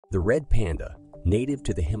The red panda, native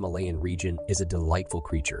to the Himalayan region, is a delightful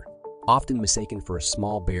creature, often mistaken for a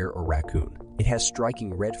small bear or raccoon. It has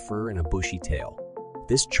striking red fur and a bushy tail.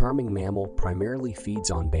 This charming mammal primarily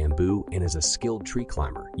feeds on bamboo and is a skilled tree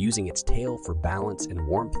climber, using its tail for balance and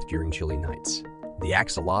warmth during chilly nights. The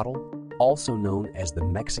axolotl, also known as the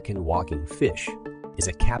Mexican walking fish, is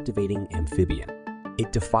a captivating amphibian.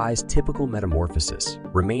 It defies typical metamorphosis,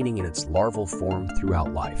 remaining in its larval form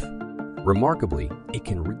throughout life. Remarkably, it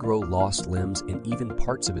can regrow lost limbs and even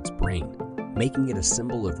parts of its brain, making it a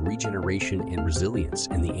symbol of regeneration and resilience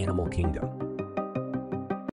in the animal kingdom.